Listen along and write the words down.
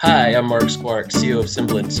Hi, I'm Mark Squark, CEO of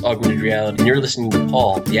Semblance Augmented Reality, and you're listening to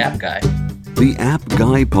Paul, the App Guy. The App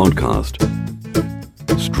Guy Podcast.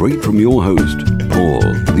 Straight from your host, Paul,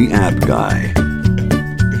 the App Guy.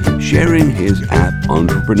 Sharing his app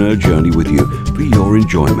entrepreneur journey with you for your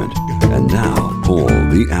enjoyment. And now, Paul,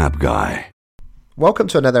 the App Guy. Welcome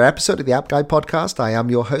to another episode of the App Guy Podcast. I am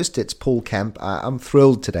your host, it's Paul Kemp. I'm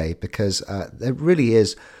thrilled today because there really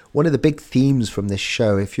is one of the big themes from this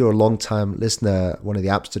show. If you're a long-time listener, one of the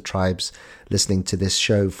Appster tribes listening to this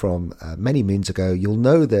show from many moons ago, you'll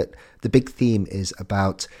know that the big theme is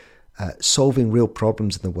about solving real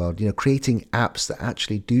problems in the world, creating apps that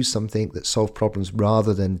actually do something that solve problems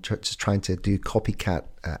rather than just trying to do copycat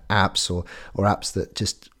apps or apps that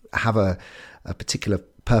just have a particular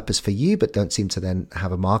purpose for you but don't seem to then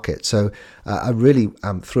have a market. So I really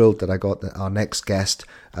am thrilled that I got our next guest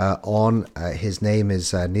on. His name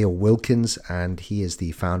is Neil Wilkins, and he is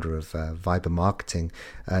the founder of Viber Marketing.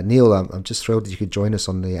 Neil, I'm just thrilled that you could join us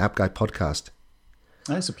on the App Guy Podcast.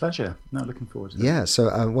 It's a pleasure. No, looking forward to it. Yeah,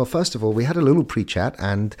 so well, first of all, we had a little pre-chat,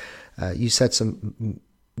 and you said some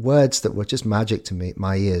words that were just magic to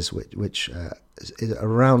my ears, which is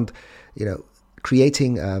around,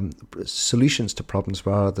 creating solutions to problems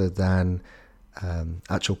rather than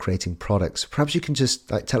actual creating products. Perhaps you can just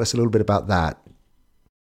tell us a little bit about that.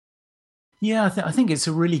 Yeah, I think it's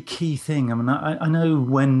a really key thing. I mean, I know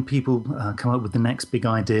when people come up with the next big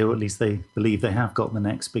idea, or at least they believe they have got the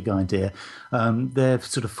next big idea, they're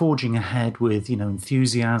sort of forging ahead with,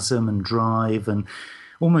 enthusiasm and drive, and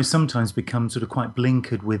almost sometimes become sort of quite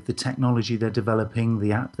blinkered with the technology they're developing,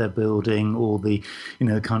 the app they're building, or the,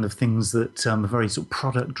 kind of things that are very sort of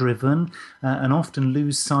product driven, and often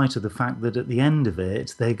lose sight of the fact that at the end of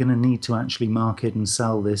it, they're going to need to actually market and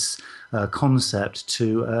sell this concept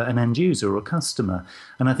to an end user or a customer.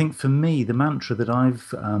 And I think for me, the mantra that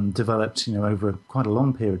I've developed, over quite a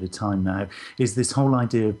long period of time now, is this whole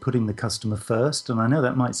idea of putting the customer first. And I know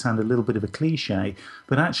that might sound a little bit of a cliche,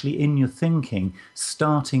 but actually in your thinking,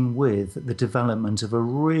 starting with the development of a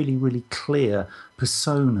really, really clear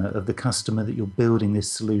persona of the customer that you're building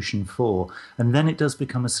this solution for. And then it does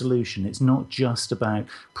become a solution. It's not just about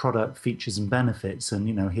product features and benefits. And,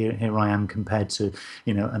 here I am compared to,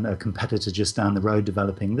 a competitor just down the road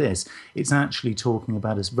developing this. It's actually talking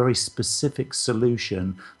about a very specific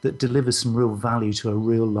solution that delivers some real value to a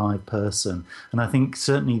real live person. And I think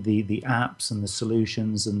certainly the apps and the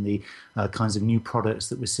solutions and the kinds of new products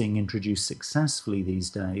that we're seeing introduced successfully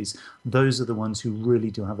these days, those are the ones who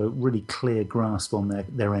really do have a really clear grasp on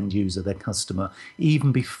their end user, their customer,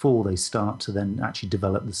 even before they start to then actually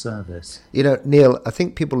develop the service. Neil, I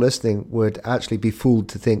think people listening would actually be fooled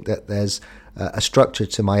to think that there's a structure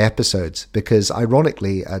to my episodes, because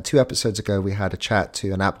ironically, 2 episodes ago, we had a chat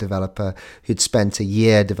to an app developer who'd spent a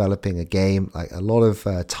year developing a game. Like a lot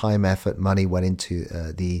of time, effort, money went into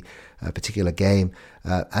the particular game.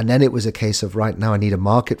 And then it was a case of, right now I need a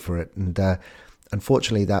market for it. And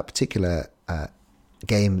unfortunately, that particular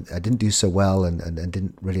game didn't do so well and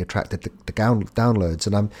didn't really attract the downloads.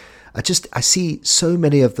 And I see so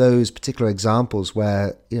many of those particular examples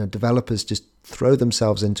where developers just throw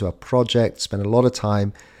themselves into a project, spend a lot of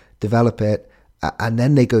time, develop it, and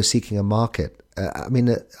then they go seeking a market.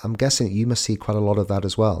 I'm guessing you must see quite a lot of that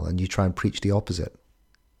as well, and you try and preach the opposite.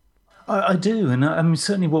 I do, and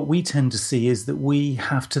certainly what we tend to see is that we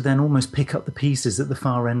have to then almost pick up the pieces at the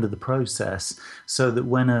far end of the process, so that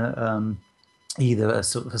when either a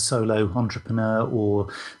sort of a solo entrepreneur or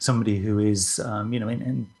somebody who is,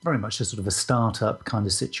 in very much a sort of a startup kind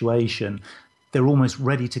of situation, they're almost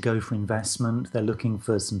ready to go for investment. They're looking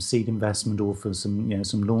for some seed investment or for some,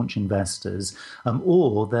 some launch investors,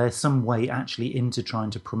 or they're some way actually into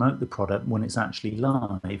trying to promote the product when it's actually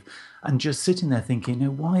live, and just sitting there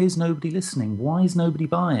thinking, why is nobody listening? Why is nobody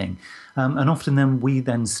buying? And often then we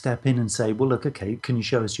then step in and say, well, look, okay, can you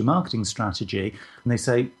show us your marketing strategy? And they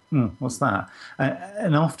say, what's that?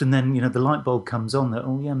 And often then, the light bulb comes on that,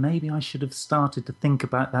 maybe I should have started to think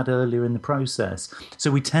about that earlier in the process. So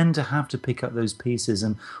we tend to have to pick up those pieces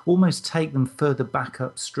and almost take them further back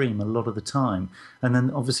upstream a lot of the time. And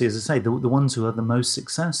then obviously, as I say, the ones who are the most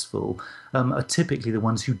successful are typically the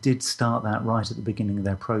ones who did start that right at the beginning of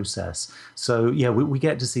their process. So yeah, we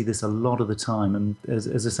get to see this a lot of the time. And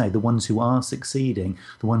as I say, the ones who are succeeding,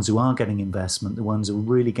 the ones who are getting investment, the ones who are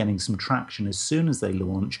really getting some traction as soon as they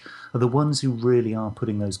launch, are the ones who really are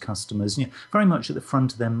putting those customers very much at the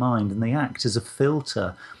front of their mind, and they act as a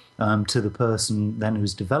filter to the person then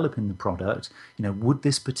who's developing the product, would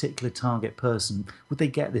this particular target person, would they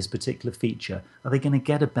get this particular feature? Are they going to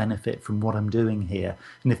get a benefit from what I'm doing here?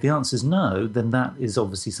 And if the answer is no, then that is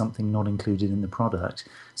obviously something not included in the product.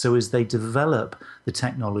 So as they develop the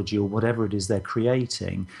technology or whatever it is they're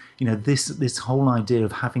creating, this whole idea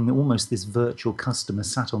of having almost this virtual customer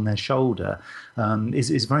sat on their shoulder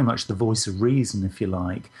is very much the voice of reason, if you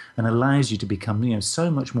like, and allows you to become so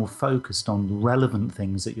much more focused on relevant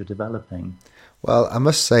things that you're developing. Well, I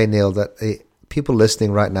must say, Neil, that people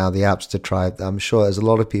listening right now, the apps to try, I'm sure there's a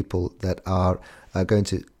lot of people that are going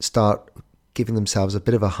to start giving themselves a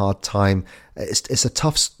bit of a hard time. It's a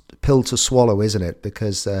tough pill to swallow, isn't it?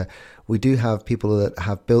 Because we do have people that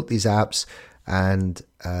have built these apps and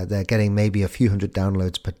they're getting maybe a few hundred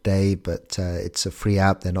downloads per day, but it's a free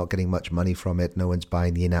app. They're not getting much money from it. No one's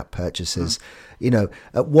buying the in-app purchases.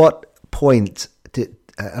 At what point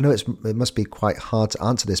I know it must be quite hard to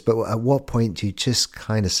answer this, but at what point do you just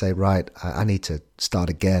kind of say, right, I need to start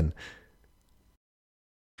again?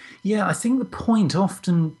 Yeah, I think the point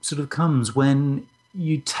often sort of comes when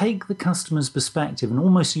you take the customer's perspective and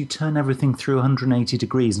almost you turn everything through 180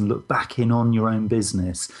 degrees and look back in on your own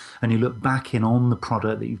business, and you look back in on the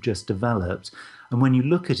product that you've just developed. And when you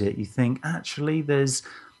look at it, you think, actually, there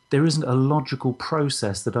isn't a logical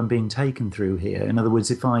process that I'm being taken through here. In other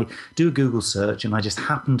words, if I do a Google search and I just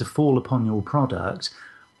happen to fall upon your product,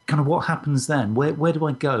 kind of what happens then? Where do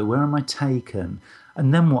I go? Where am I taken?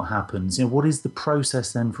 And then what happens? What is the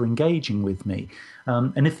process then for engaging with me?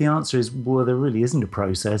 And if the answer is, well, there really isn't a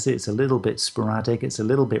process, it's a little bit sporadic, it's a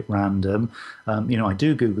little bit random. I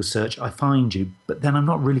do Google search, I find you, but then I'm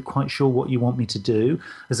not really quite sure what you want me to do.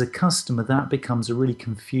 As a customer, that becomes a really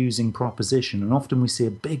confusing proposition. And often we see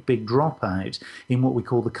a big dropout in what we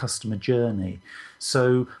call the customer journey.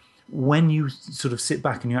 So when you sort of sit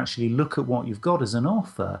back and you actually look at what you've got as an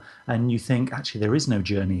offer and you think, actually, there is no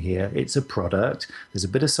journey here. It's a product. There's a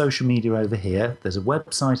bit of social media over here. There's a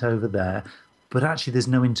website over there. But actually, there's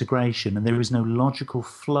no integration and there is no logical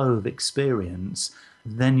flow of experience.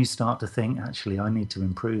 Then you start to think, actually, I need to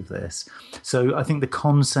improve this. So I think the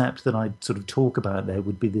concept that I sort of talk about there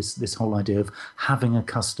would be this whole idea of having a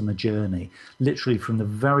customer journey, literally from the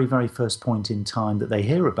very, very first point in time that they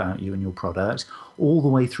hear about you and your product, all the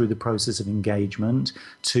way through the process of engagement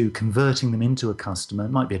to converting them into a customer.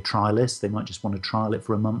 It might be a trialist. They might just want to trial it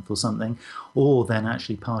for a month or something, or then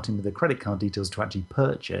actually parting with their credit card details to actually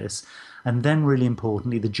purchase. And then, really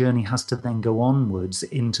importantly, the journey has to then go onwards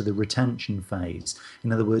into the retention phase.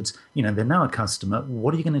 In other words, they're now a customer.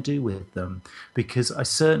 What are you going to do with them? Because I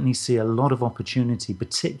certainly see a lot of opportunity,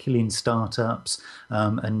 particularly in startups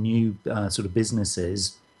and new sort of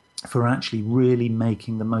businesses, for actually really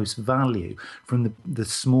making the most value from the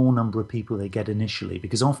small number of people they get initially,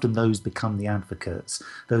 because often those become the advocates.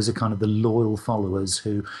 Those are kind of the loyal followers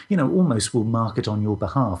who, almost will market on your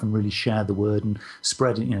behalf and really share the word and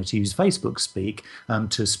spread it, to use Facebook speak,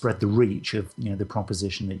 to spread the reach of, the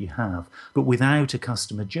proposition that you have. But without a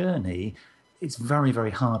customer journey, it's very,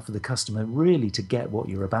 very hard for the customer really to get what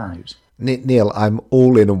you're about. Neil, I'm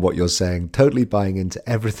all in on what you're saying, totally buying into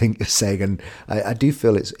everything you're saying. And I do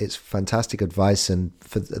feel it's fantastic advice. And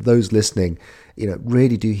for those listening,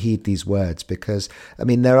 really do heed these words, because,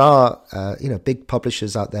 there are, big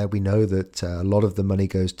publishers out there. We know that a lot of the money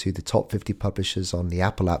goes to the top 50 publishers on the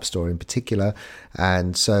Apple App Store in particular.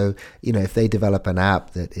 And so, if they develop an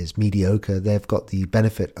app that is mediocre, they've got the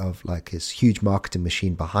benefit of like this huge marketing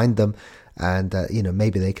machine behind them. And,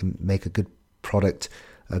 maybe they can make a good product,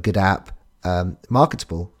 a good app,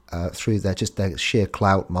 marketable through their sheer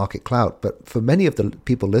clout, market clout. But for many of the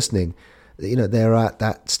people listening, they're at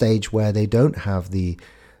that stage where they don't have the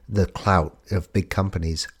clout of big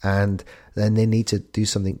companies, and then they need to do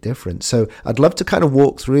something different. So I'd love to kind of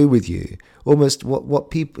walk through with you almost what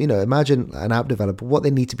people, imagine an app developer, what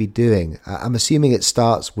they need to be doing. I'm assuming it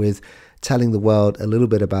starts with telling the world a little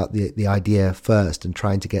bit about the idea first and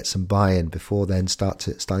trying to get some buy-in before then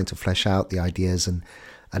starting to flesh out the ideas and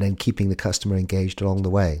then keeping the customer engaged along the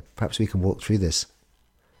way. Perhaps we can walk through this.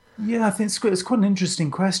 Yeah, I think it's quite an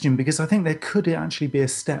interesting question, because I think there could actually be a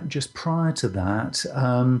step just prior to that.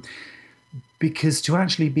 Because to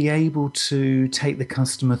actually be able to take the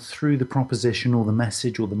customer through the proposition or the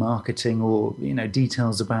message or the marketing or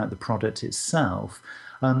details about the product itself,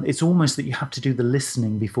 it's almost that you have to do the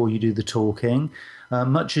listening before you do the talking.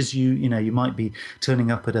 Much as you might be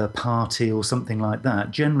turning up at a party or something like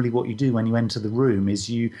that, generally what you do when you enter the room is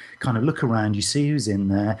you kind of look around, you see who's in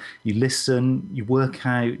there, you listen, you work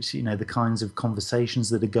out, the kinds of conversations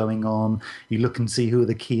that are going on, you look and see who are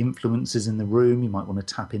the key influences in the room. You might want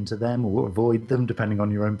to tap into them or avoid them, depending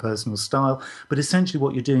on your own personal style. But essentially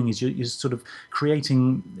what you're doing is you're sort of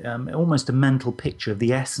creating almost a mental picture of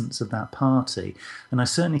the essence of that party. And I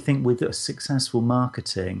certainly think with a successful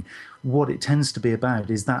marketing, what it tends to be about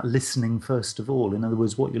is that listening first of all. In other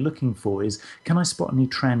words, what you're looking for is, can I spot any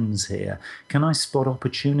trends here? Can I spot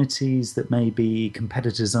opportunities that maybe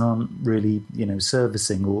competitors aren't really,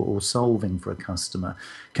 servicing or solving for a customer?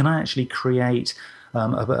 Can I actually create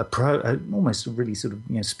almost a really sort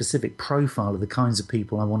of specific profile of the kinds of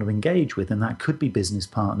people I want to engage with? And that could be business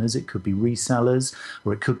partners, it could be resellers,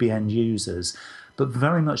 or it could be end users. But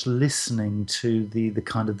very much listening to the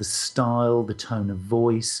kind of the style, the tone of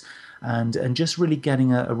voice, and just really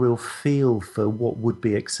getting a real feel for what would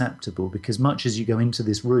be acceptable. Because much as you go into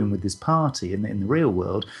this room with this party in the real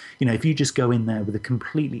world, if you just go in there with a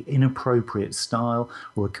completely inappropriate style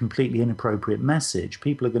or a completely inappropriate message,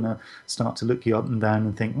 people are going to start to look you up and down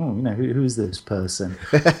and think, oh, who's this person?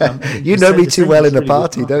 You know me too well in a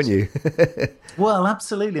party, don't you? Well,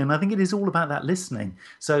 absolutely. And I think it is all about that listening.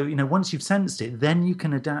 So, once you've sensed it, then you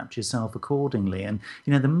can adapt yourself accordingly. And,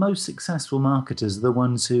 the most successful marketers are the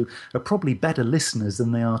ones who are probably better listeners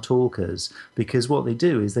than they are talkers, because what they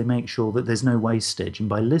do is they make sure that there's no wastage. And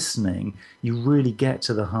by listening, you really get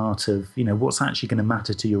to the heart of, what's actually going to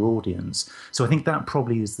matter to your audience. So I think that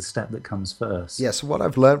probably is the step that comes first. Yeah, so what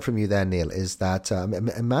I've learned from you there, Neil, is that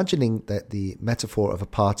imagining that the metaphor of a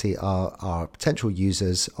party are potential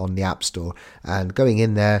users on the App Store, and going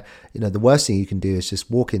in there, the worst thing you can do is just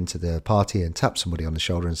walk into the party and tap somebody on the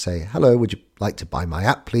shoulder and say, hello, would you like to buy my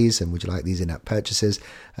app, please? And would you like these in-app purchases?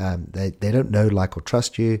 They don't know, like, or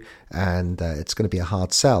trust you, and it's going to be a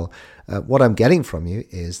hard sell. What I'm getting from you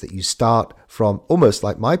is that you start from almost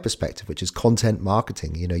like my perspective, which is content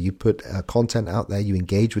marketing. You put content out there, you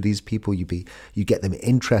engage with these people, you get them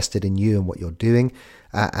interested in you and what you're doing,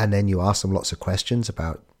 and then you ask them lots of questions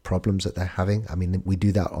about problems that they're having. I mean, we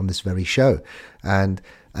do that on this very show, and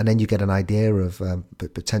then you get an idea of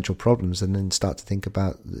potential problems, and then start to think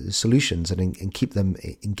about solutions and keep them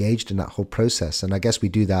engaged in that whole process. And I guess we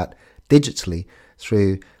do that digitally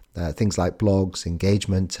through things like blogs,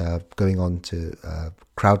 engagement, going on to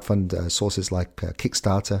crowdfund sources like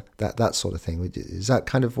Kickstarter, that sort of thing. Is that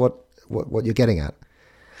kind of what you're getting at?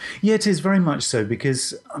 Yeah, it is very much so,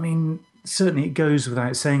 because, certainly it goes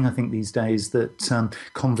without saying, I think, these days that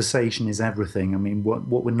conversation is everything.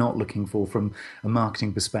 What we're not looking for from a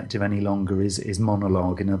marketing perspective any longer is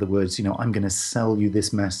monologue. In other words, I'm going to sell you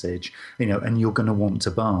this message, and you're going to want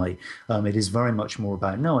to buy. It is very much more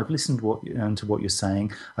about, no, I've listened to what you're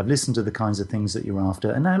saying. I've listened to the kinds of things that you're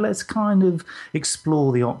after. And now let's kind of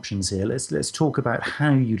explore the options here. Let's talk about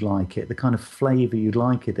how you'd like it, the kind of flavor you'd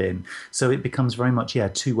like it in. So it becomes very much,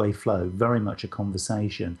 two-way flow, very much a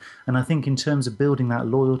conversation. And I think in terms of building that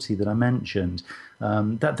loyalty that I mentioned,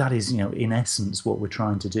 that is, in essence what we're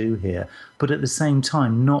trying to do here. But at the same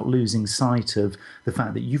time, not losing sight of the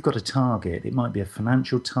fact that you've got a target. It might be a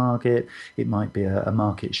financial target, it might be a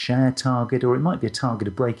market share target, or it might be a target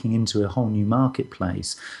of breaking into a whole new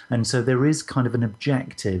marketplace. And so there is kind of an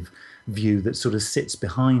objective view that sort of sits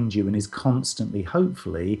behind you and is constantly,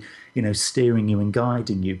 hopefully, steering you and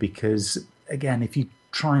guiding you. Because, again, if you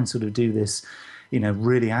try and sort of do this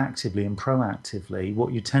really actively and proactively,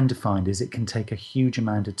 what you tend to find is it can take a huge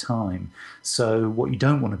amount of time. So what you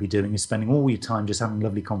don't want to be doing is spending all your time just having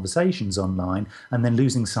lovely conversations online and then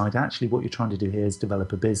losing sight. Actually, what you're trying to do here is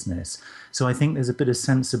develop a business. So I think there's a bit of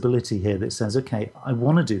sensibility here that says, okay, I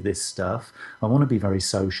want to do this stuff. I want to be very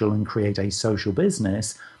social and create a social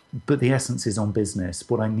business. But the essence is on business.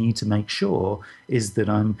 What I need to make sure is that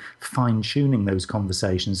I'm fine-tuning those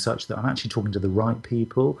conversations such that I'm actually talking to the right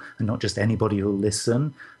people and not just anybody who'll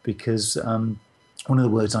listen. Because one of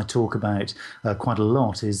the words I talk about quite a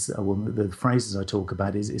lot is, the phrases I talk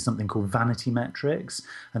about is something called vanity metrics.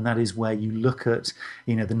 And that is where you look at,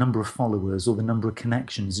 the number of followers or the number of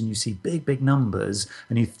connections, and you see big numbers,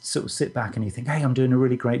 and you sort of sit back and you think, hey, I'm doing a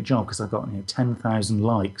really great job because I've got 10,000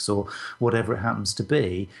 likes or whatever it happens to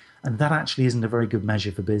be. And that actually isn't a very good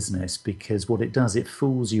measure for business, because what it does, it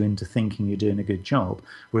fools you into thinking you're doing a good job.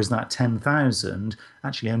 Whereas that 10,000,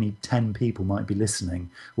 actually only 10 people might be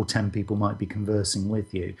listening, or 10 people might be conversing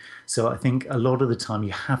with you. So I think a lot of the time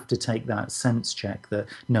you have to take that sense check that,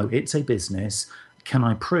 no, it's a business. can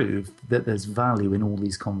I prove that there's value in all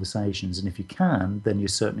these conversations? And if you can, then you're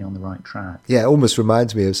certainly on the right track. Yeah, it almost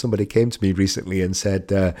reminds me of somebody came to me recently and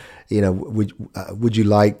said, would you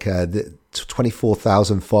like the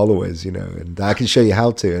 24,000 followers, and I can show you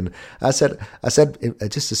how to. And I said,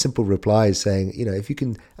 just a simple reply saying, if you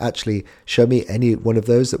can actually show me any one of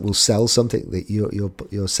those that will sell something that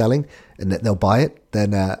you're selling and that they'll buy it,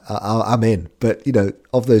 then I'm in. But,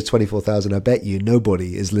 of those 24,000, I bet you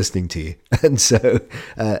nobody is listening to you. And so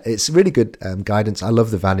it's really good guidance. I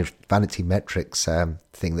love the vanity metrics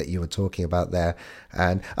thing that you were talking about there.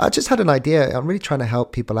 And I just had an idea. I'm really trying to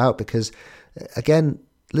help people out because, again,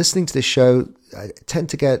 listening to this show, I tend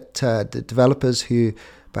to get developers who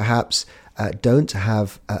perhaps don't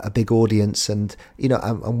have a big audience. And,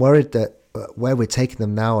 I'm worried that where we're taking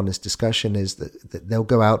them now on this discussion is that they'll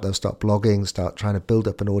go out, they'll start blogging, start trying to build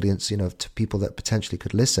up an audience, to people that potentially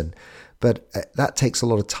could listen. But that takes a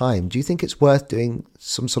lot of time. Do you think it's worth doing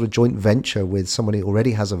some sort of joint venture with someone who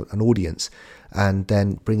already has an audience and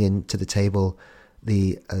then bringing to the table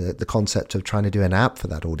the concept of trying to do an app for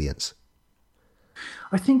that audience?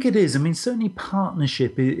 I think it is. I mean, certainly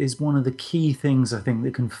partnership is one of the key things I think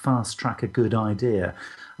that can fast track a good idea.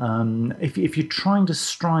 If you're trying to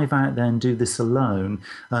strive out there and do this alone,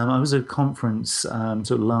 I was at a conference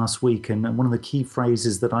sort of last week, and one of the key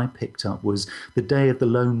phrases that I picked up was "the day of the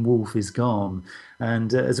lone wolf is gone."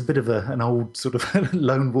 And as a bit of an old sort of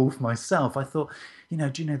lone wolf myself, I thought,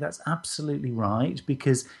 that's absolutely right,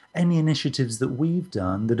 because any initiatives that we've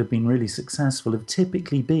done that have been really successful have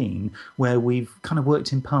typically been where we've kind of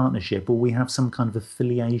worked in partnership or we have some kind of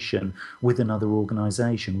affiliation with another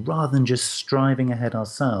organisation rather than just striving ahead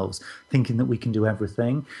ourselves, thinking that we can do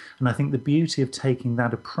everything. And I think the beauty of taking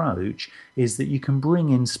that approach is that you can bring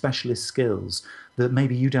in specialist skills that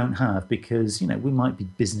maybe you don't have because, we might be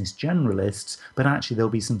business generalists, but actually there'll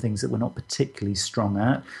be some things that we're not particularly strong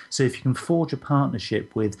at. So if you can forge a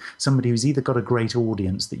partnership with somebody who's either got a great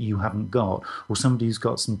audience that you haven't got or somebody who's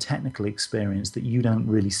got some technical experience that you don't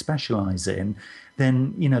really specialize in,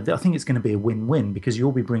 then, I think it's going to be a win-win because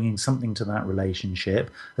you'll be bringing something to that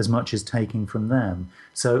relationship as much as taking from them.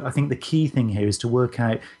 So I think the key thing here is to work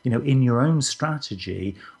out, in your own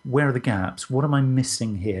strategy, where are the gaps? What am I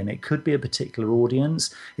missing here? And it could be a particular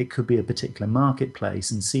audience, it could be a particular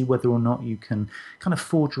marketplace, and see whether or not you can kind of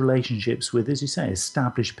forge relationships with, as you say,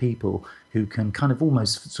 established people who can kind of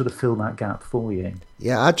almost sort of fill that gap for you.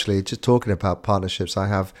 Yeah, actually, just talking about partnerships, I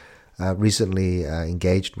have recently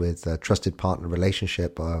engaged with a trusted partner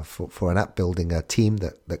relationship for an app building team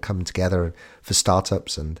that come together for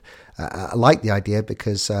startups. And I like the idea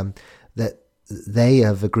because that they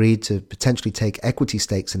have agreed to potentially take equity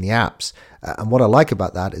stakes in the apps. And what I like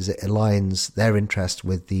about that is it aligns their interest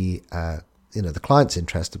with the client's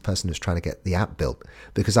interest, the person who's trying to get the app built.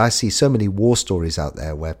 Because I see so many war stories out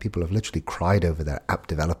there where people have literally cried over their app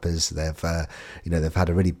developers. They've had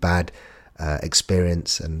a really bad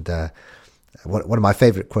experience. And one of my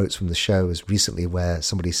favorite quotes from the show was recently where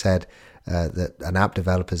somebody said that an app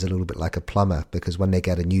developer is a little bit like a plumber, because when they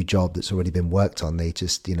get a new job that's already been worked on, they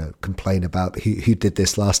just complain about who did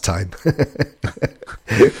this last time.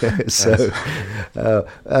 So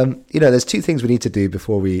there's two things we need to do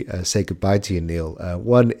before we say goodbye to you, Neil.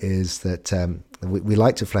 One is that we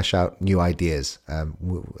like to flesh out new ideas.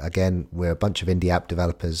 Again, we're a bunch of indie app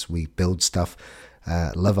developers. We build stuff,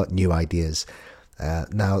 love new ideas.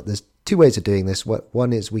 Now, there's two ways of doing this.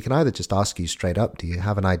 One is we can either just ask you straight up, do you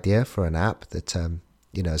have an idea for an app that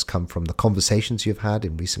has come from the conversations you've had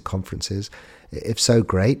in recent conferences? If so,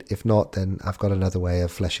 great. If not, then I've got another way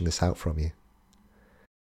of fleshing this out from you.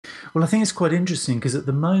 Well, I think it's quite interesting because at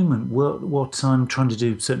the moment, what I'm trying to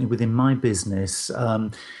do, certainly within my business,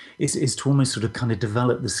 is to almost sort of kind of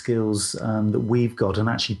develop the skills that we've got and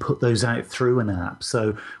actually put those out through an app.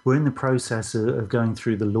 So we're in the process of going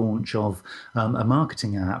through the launch of a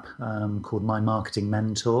marketing app called My Marketing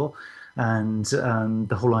Mentor. And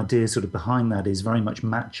the whole idea sort of behind that is very much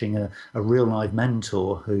matching a real live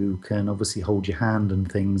mentor who can obviously hold your hand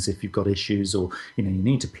and things if you've got issues or, you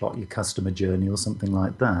need to plot your customer journey or something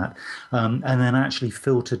like that. And then actually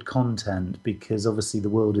filtered content, because obviously the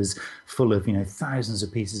world is full of, thousands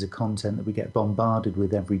of pieces of content that we get bombarded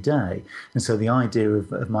with every day. And so the idea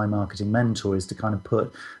of My Marketing Mentor is to kind of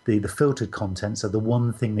put the filtered content, so the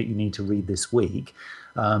one thing that you need to read this week,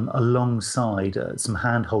 alongside some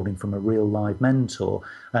hand-holding from a real live mentor,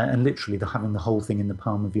 and literally having the whole thing in the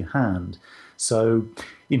palm of your hand. So,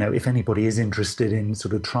 if anybody is interested in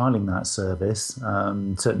sort of trialing that service,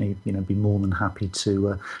 certainly, be more than happy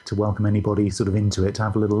to welcome anybody sort of into it to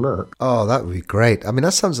have a little look. Oh, that would be great. I mean,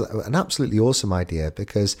 that sounds like an absolutely awesome idea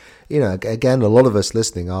because, again, a lot of us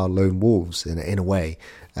listening are lone wolves in a way.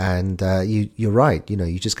 And you're right.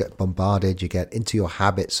 You just get bombarded. You get into your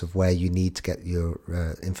habits of where you need to get your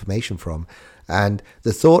information from. And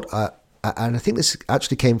the thought, and I think this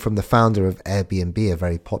actually came from the founder of Airbnb, a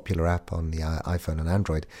very popular app on the iPhone and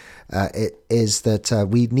Android, it is that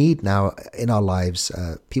we need now in our lives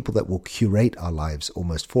people that will curate our lives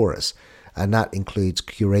almost for us. And that includes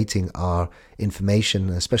curating our information,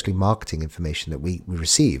 especially marketing information that we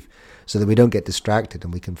receive, so that we don't get distracted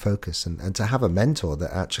and we can focus. And to have a mentor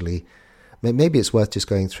that actually, maybe it's worth just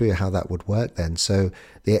going through how that would work then. So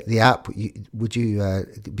the app, would you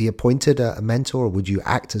be appointed a mentor, or would you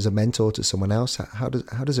act as a mentor to someone else? How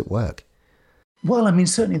does it work? Well, I mean,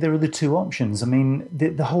 certainly there are the two options. I mean,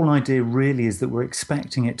 the whole idea really is that we're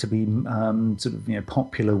expecting it to be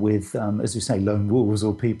popular with, as you say, lone wolves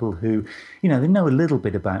or people who, they know a little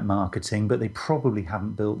bit about marketing, but they probably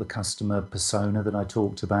haven't built the customer persona that I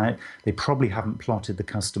talked about. They probably haven't plotted the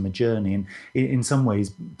customer journey, and in some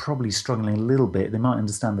ways probably struggling a little bit. They might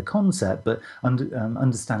understand the concept, but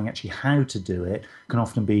understanding actually how to do it can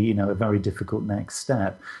often be, a very difficult next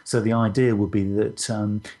step. So the idea would be that,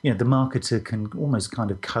 the marketer can almost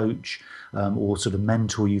kind of coach or sort of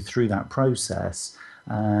mentor you through that process,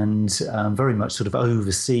 and very much sort of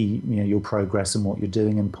oversee your progress and what you're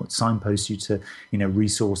doing, and signpost you to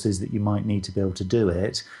resources that you might need to be able to do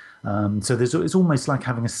it. So it's almost like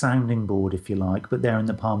having a sounding board, if you like, but they're in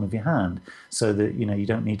the palm of your hand, so that you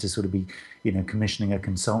don't need to sort of be commissioning a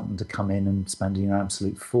consultant to come in and spending an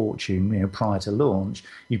absolute fortune prior to launch.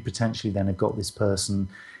 You potentially then have got this person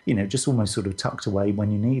just almost sort of tucked away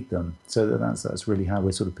when you need them. So that's really how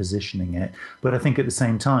we're sort of positioning it. But I think at the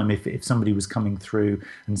same time, if somebody was coming through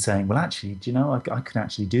and saying, well, actually, I could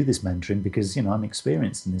actually do this mentoring because, I'm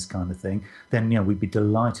experienced in this kind of thing, then, we'd be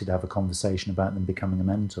delighted to have a conversation about them becoming a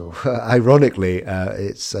mentor. Ironically,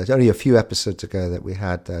 it's only a few episodes ago that we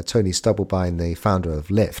had Tony Stubblebine, the founder of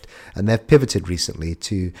Lyft, and they've pivoted recently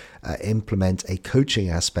to implement a coaching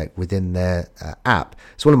aspect within their app.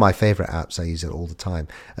 It's one of my favorite apps. I use it all the time.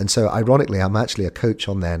 And so ironically, I'm actually a coach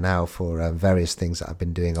on there now for various things that I've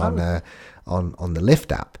been doing on the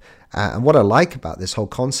Lyft app. And what I like about this whole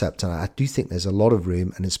concept, and I do think there's a lot of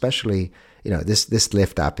room, and especially, this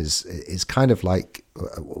Lyft app is kind of like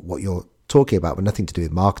what you're talking about, but nothing to do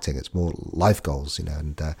with marketing. It's more life goals,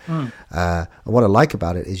 and what I like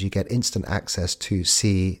about it is you get instant access to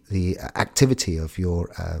see the activity of your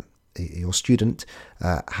student,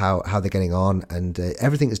 how they're getting on, and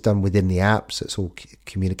everything is done within the app. So it's all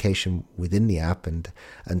communication within the app, and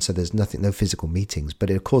so there's no physical meetings. But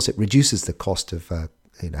of course, it reduces the cost of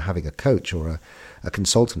having a coach or a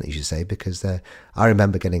consultant, as you say, because I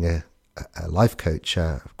remember getting a life coach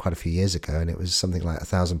quite a few years ago, and it was something like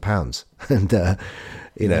 £1,000, and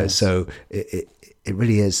yes. So it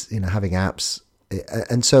really is having apps.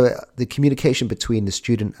 And so the communication between the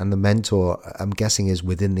student and the mentor, I'm guessing, is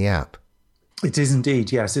within the app. It is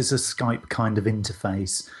indeed, yes. It's a Skype kind of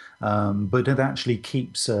interface, but it actually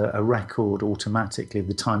keeps a record automatically of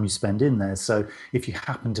the time you spend in there. So if you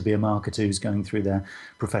happen to be a marketer who's going through their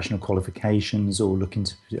professional qualifications or looking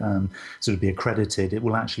to sort of be accredited, it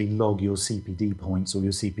will actually log your CPD points or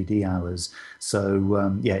your CPD hours.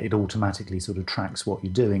 So it automatically sort of tracks what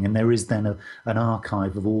you're doing. And there is then an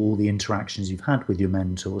archive of all the interactions you've had with your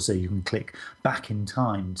mentor, so you can click back in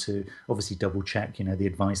time to obviously double check, the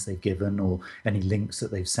advice they've given or any links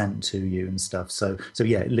that they've sent to you and stuff. So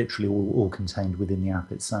yeah, literally all contained within the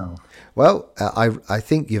app itself. Well, I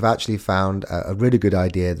think you've actually found a really good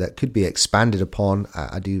idea that could be expanded upon.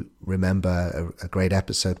 I do remember a great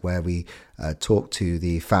episode where we talked to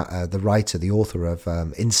the writer, the author of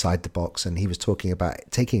Inside the Box, and he was talking about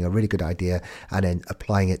taking a really good idea and then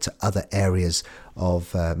applying it to other areas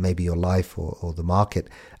of maybe your life or the market.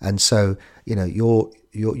 And so,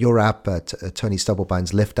 your app, Tony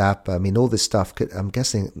Stubblebine's Lyft app, I mean, all this stuff, I'm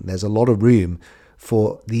guessing there's a lot of room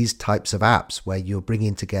for these types of apps where you're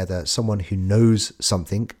bringing together someone who knows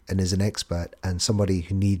something and is an expert and somebody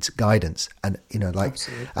who needs guidance. And,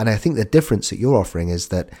 Absolutely. And I think the difference that you're offering is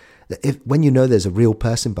that when there's a real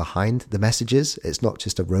person behind the messages, it's not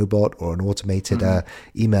just a robot or an automated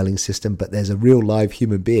emailing system, but there's a real live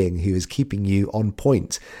human being who is keeping you on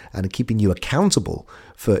point and keeping you accountable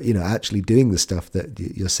for, actually doing the stuff that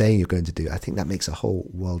you're saying you're going to do. I think that makes a whole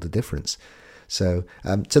world of difference. So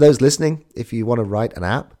to those listening, if you want to write an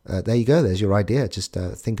app, there you go. There's your idea. Just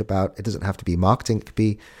think about, it doesn't have to be marketing. It could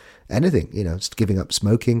be anything, just giving up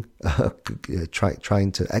smoking,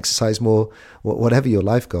 trying to exercise more, whatever your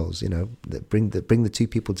life goals, that bring the two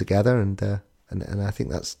people together, and I think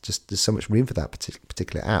that's just, there's so much room for that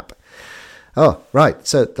particular app. Oh, right.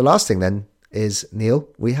 So the last thing then is, Neil,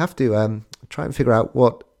 we have to try and figure out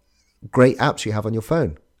what great apps you have on your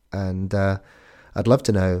phone, and I'd love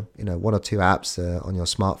to know, one or two apps on your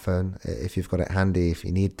smartphone, if you've got it handy, if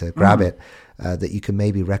you need to grab it, that you can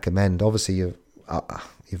maybe recommend. Obviously,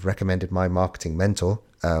 you've recommended My Marketing Mentor,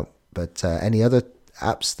 but any other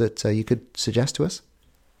apps that you could suggest to us?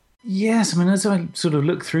 Yes, as I sort of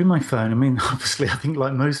look through my phone, obviously, I think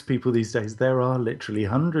like most people these days, there are literally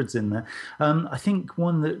hundreds in there. I think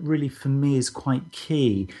one that really, for me, is quite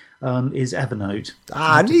key is Evernote.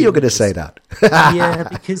 I knew you were going to say that. Yeah,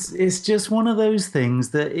 because it's just one of those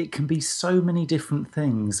things that it can be so many different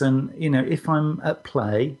things. And, if I'm at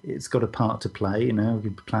play, it's got a part to play,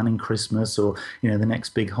 planning Christmas or, the next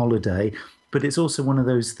big holiday. But it's also one of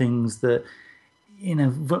those things that,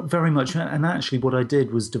 very much. And actually what I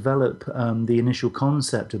did was develop the initial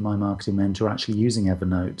concept of My Marketing Mentor actually using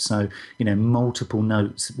Evernote. So, multiple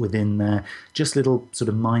notes within there, just little sort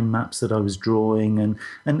of mind maps that I was drawing and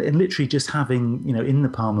literally just having, in the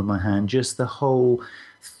palm of my hand, just the whole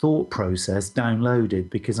thought process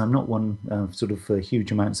downloaded, because I'm not one for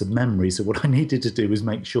huge amounts of memory. So what I needed to do was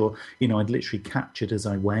make sure, I'd literally captured as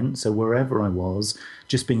I went. So wherever I was,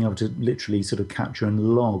 just being able to literally sort of capture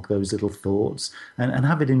and log those little thoughts and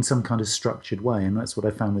have it in some kind of structured way. And that's what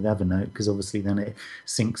I found with Evernote, because obviously then it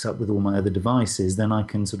syncs up with all my other devices. Then I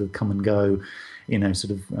can sort of come and go,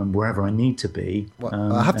 wherever I need to be.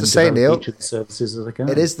 Well, I have to say, Neil, each of the services as I go.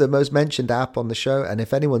 It is the most mentioned app on the show. And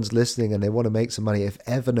if anyone's listening and they want to make some money,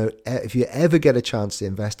 if you ever get a chance to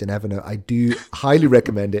invest in Evernote, I do highly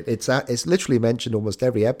recommend it. It's literally mentioned almost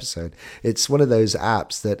every episode. It's one of those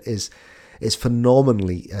apps that is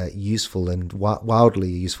phenomenally useful and wildly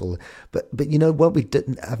useful. But what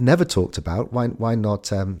I've never talked about, why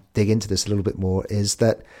not dig into this a little bit more, is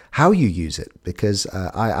that how you use it, because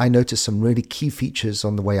I noticed some really key features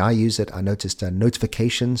on the way I use it. I noticed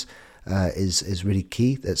notifications is really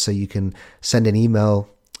key, so you can send an email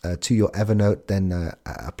to your Evernote, then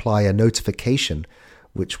apply a notification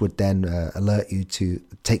which would then alert you to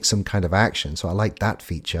take some kind of action. So I like that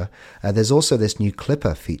feature. There's also this new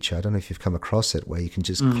Clipper feature. I don't know if you've come across it, where you can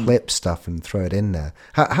just clip stuff and throw it in there.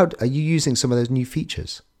 How are you using some of those new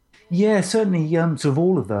features? Yeah, certainly sort of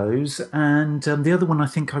all of those. And the other one I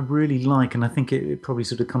think I really like, and I think it probably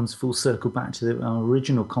sort of comes full circle back to our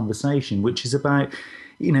original conversation, which is about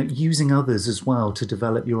using others as well to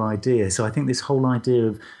develop your idea. So I think this whole idea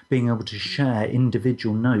of being able to share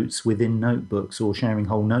individual notes within notebooks, or sharing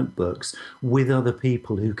whole notebooks with other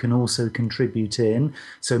people who can also contribute in.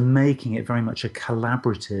 So making it very much a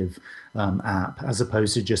collaborative app, as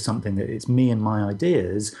opposed to just something that it's me and my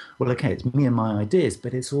ideas. Well, okay, it's me and my ideas,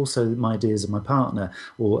 but it's also my ideas of my partner,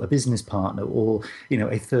 or a business partner, or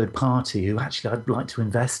a third party who actually I'd like to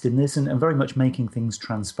invest in this, and very much making things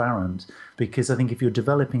transparent. Because I think if you're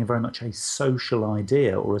developing very much a social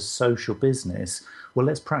idea or a social business, well,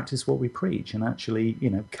 let's practice what we preach and actually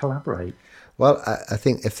collaborate. Well, I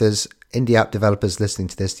think if there's indie app developers listening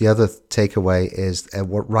to this, the other takeaway is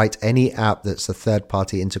write any app that's a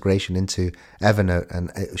third-party integration into Evernote, and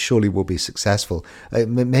it surely will be successful.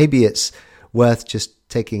 Maybe it's worth just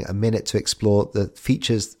taking a minute to explore the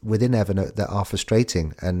features within Evernote that are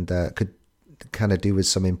frustrating and could kind of do with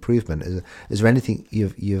some improvement. Is there anything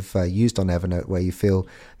you've used on Evernote where you feel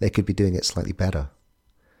they could be doing it slightly better?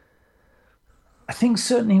 I think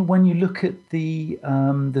certainly when you look at the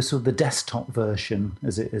sort of the desktop version,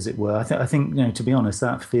 as it were, I think to be honest,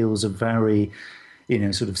 that feels a very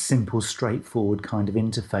sort of simple, straightforward kind of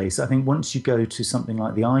interface. I think once you go to something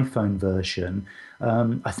like the iPhone version,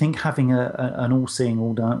 I think having an all-seeing,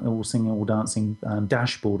 all-dancing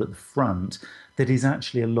dashboard at the front that is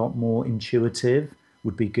actually a lot more intuitive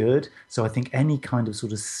would be good. So I think any kind of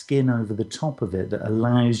sort of skin over the top of it that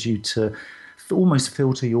allows you to almost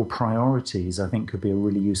filter your priorities, I think could be a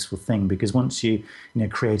really useful thing, because once you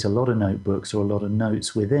create a lot of notebooks or a lot of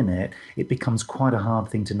notes within it, it becomes quite a hard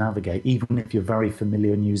thing to navigate, even if you're very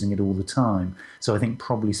familiar and using it all the time. So I think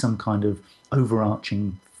probably some kind of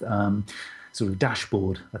overarching sort of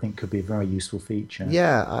dashboard, I think, could be a very useful feature.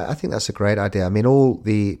 Yeah, I think that's a great idea. I mean, all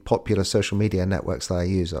the popular social media networks that I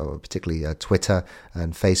use are particularly Twitter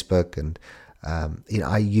and Facebook, and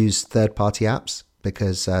I use third-party apps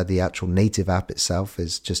because the actual native app itself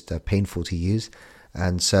is just painful to use.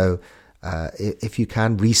 And so if you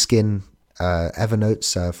can reskin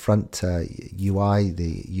Evernote's front UI,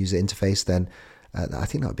 the user interface, then I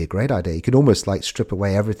think that would be a great idea. You could almost like strip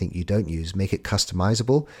away everything you don't use, make it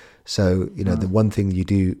customizable. So, the one thing you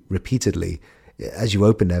do repeatedly, as you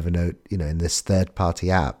open Evernote, in this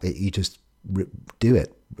third-party app, you just do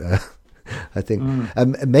it. I think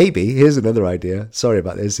maybe here's another idea. Sorry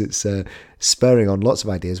about this. It's spurring on lots of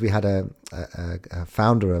ideas. We had a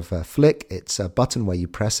founder of Flick. It's a button where you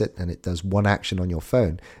press it and it does one action on your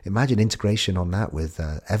phone. Imagine integration on that with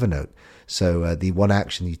Evernote. So the one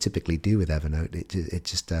action you typically do with Evernote, it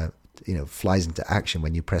just flies into action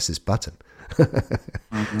when you press this button.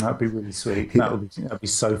 That'd be really sweet. That'd be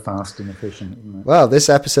so fast and efficient, wouldn't it? Well, this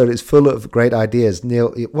episode is full of great ideas.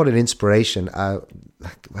 Neil, what an inspiration.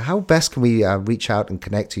 How best can we reach out and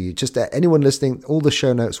connect to you? Just anyone listening, all the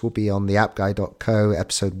show notes will be on theappguy.co,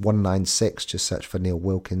 episode 196. Just search for Neil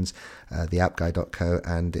Wilkins, theappguy.co,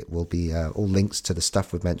 and it will be all links to the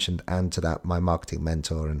stuff we've mentioned and to that My Marketing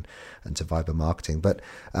Mentor and to Viber Marketing. But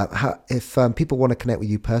if people want to connect with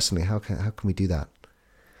you personally, how can we do that?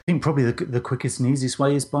 I think probably the quickest and easiest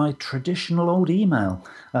way is by traditional old email.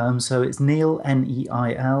 So it's Neil,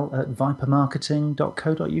 Neil, at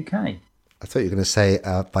vipermarketing.co.uk. I thought you were going to say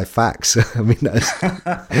by fax. I mean, that's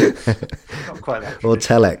not quite that. Or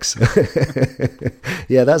telex.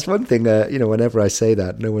 Yeah, that's one thing. Whenever I say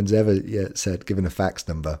that, no one's ever yet said given a fax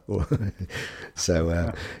number.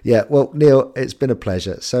 So, yeah. Well, Neil, it's been a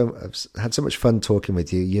pleasure. So I've had so much fun talking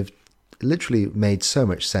with you. You've literally made so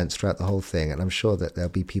much sense throughout the whole thing, and I'm sure that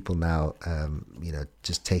there'll be people now,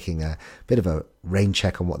 just taking a bit of a rain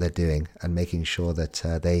check on what they're doing and making sure that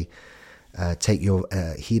they take your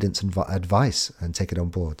heedance and advice and take it on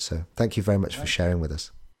board. So thank you very much for sharing with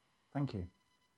us. Thank you.